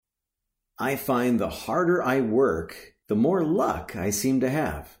I find the harder I work, the more luck I seem to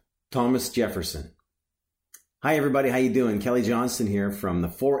have. Thomas Jefferson. Hi everybody, how you doing? Kelly Johnston here from the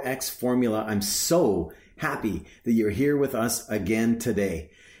 4X Formula. I'm so happy that you're here with us again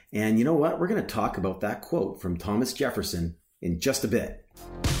today. And you know what? We're going to talk about that quote from Thomas Jefferson in just a bit.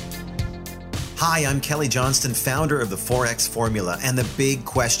 Hi, I'm Kelly Johnston, founder of the 4X Formula, and the big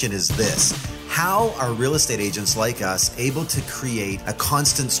question is this. How are real estate agents like us able to create a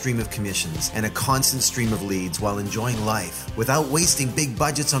constant stream of commissions and a constant stream of leads while enjoying life without wasting big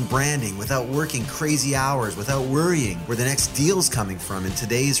budgets on branding, without working crazy hours, without worrying where the next deal's coming from in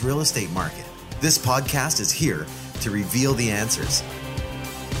today's real estate market? This podcast is here to reveal the answers.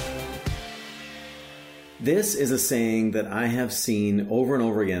 This is a saying that I have seen over and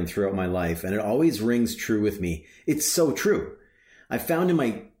over again throughout my life, and it always rings true with me. It's so true. I found in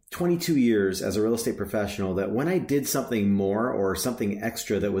my 22 years as a real estate professional that when I did something more or something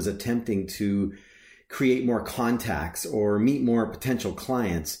extra that was attempting to create more contacts or meet more potential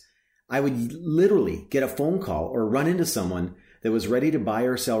clients, I would literally get a phone call or run into someone that was ready to buy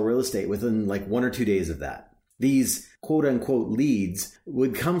or sell real estate within like 1 or 2 days of that. These quote unquote leads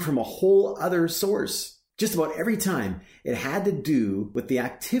would come from a whole other source. Just about every time, it had to do with the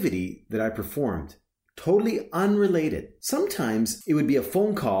activity that I performed. Totally unrelated. Sometimes it would be a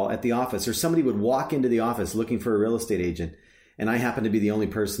phone call at the office, or somebody would walk into the office looking for a real estate agent, and I happened to be the only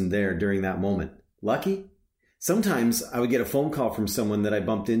person there during that moment. Lucky? Sometimes I would get a phone call from someone that I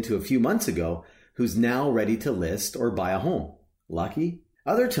bumped into a few months ago who's now ready to list or buy a home. Lucky?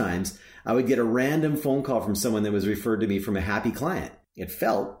 Other times, I would get a random phone call from someone that was referred to me from a happy client. It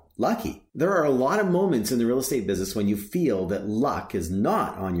felt lucky. There are a lot of moments in the real estate business when you feel that luck is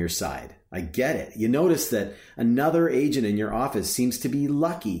not on your side. I get it. You notice that another agent in your office seems to be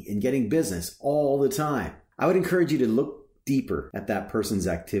lucky in getting business all the time. I would encourage you to look deeper at that person's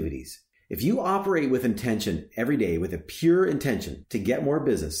activities. If you operate with intention every day, with a pure intention to get more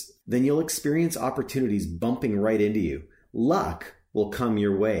business, then you'll experience opportunities bumping right into you. Luck will come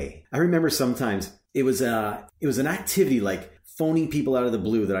your way. I remember sometimes it was an activity like phoning people out of the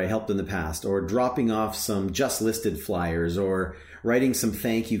blue that I helped in the past, or dropping off some just listed flyers, or writing some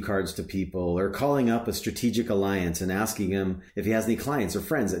thank you cards to people, or calling up a strategic alliance and asking him if he has any clients or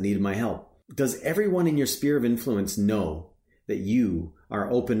friends that needed my help. Does everyone in your sphere of influence know that you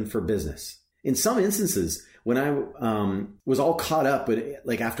are open for business? In some instances, when I was all caught up with,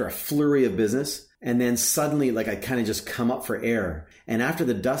 like, after a flurry of business, and then suddenly I kind of just come up for air. And after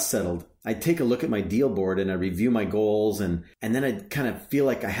the dust settled, I'd take a look at my deal board and I'd review my goals, and then I'd kind of feel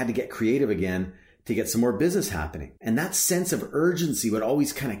like I had to get creative again to get some more business happening. And that sense of urgency would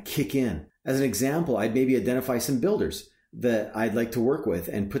always kind of kick in. As an example, I'd maybe identify some builders that I'd like to work with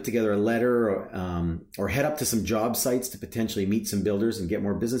and put together a letter, or head up to some job sites to potentially meet some builders and get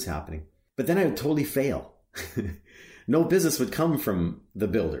more business happening. But then I would totally fail. No business would come from the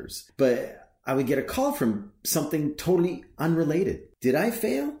builders, but I would get a call from something totally unrelated. Did I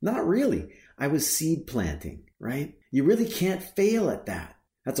fail? Not really. I was seed planting, right? You really can't fail at that.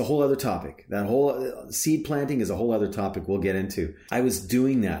 That's a whole other topic. That whole seed planting is a whole other topic we'll get into. I was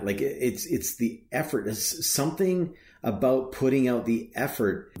doing that. It's the effort. It's something about putting out the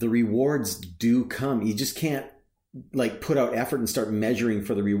effort. The rewards do come. You just can't put out effort and start measuring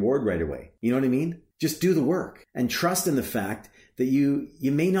for the reward right away. You know what I mean? Just do the work and trust in the fact that you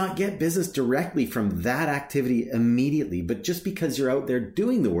may not get business directly from that activity immediately, but just because you're out there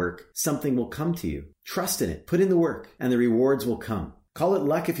doing the work, something will come to you. Trust in it, put in the work, and the rewards will come. Call it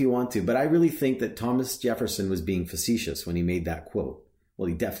luck if you want to, but I really think that Thomas Jefferson was being facetious when he made that quote. Well,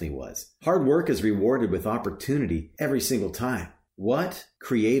 he definitely was. Hard work is rewarded with opportunity every single time. What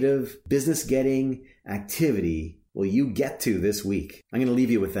creative, business-getting activity will you get to this week? I'm going to leave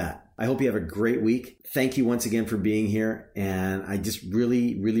you with that. I hope you have a great week. Thank you once again for being here. And I just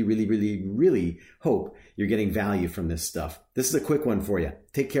really hope you're getting value from this stuff. This is a quick one for you.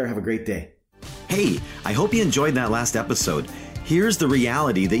 Take care. Have a great day. Hey, I hope you enjoyed that last episode. Here's the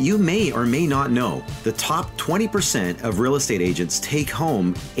reality that you may or may not know. The top 20% of real estate agents take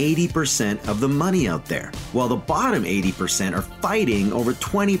home 80% of the money out there, while the bottom 80% are fighting over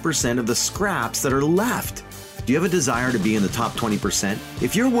 20% of the scraps that are left. Do you have a desire to be in the top 20%?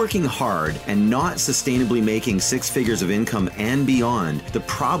 If you're working hard and not sustainably making 6 figures of income and beyond, the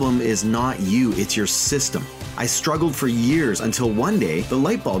problem is not you, it's your system. I struggled for years until one day the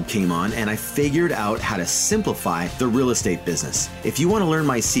light bulb came on and I figured out how to simplify the real estate business. If you want to learn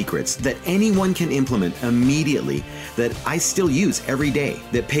my secrets that anyone can implement immediately, that I still use every day,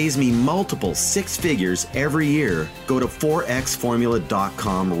 that pays me multiple 6 figures every year, go to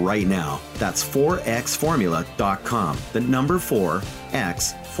 4xformula.com right now. That's 4xformula.com. The number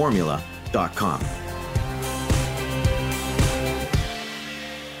 4xformula.com. realestateagent.com.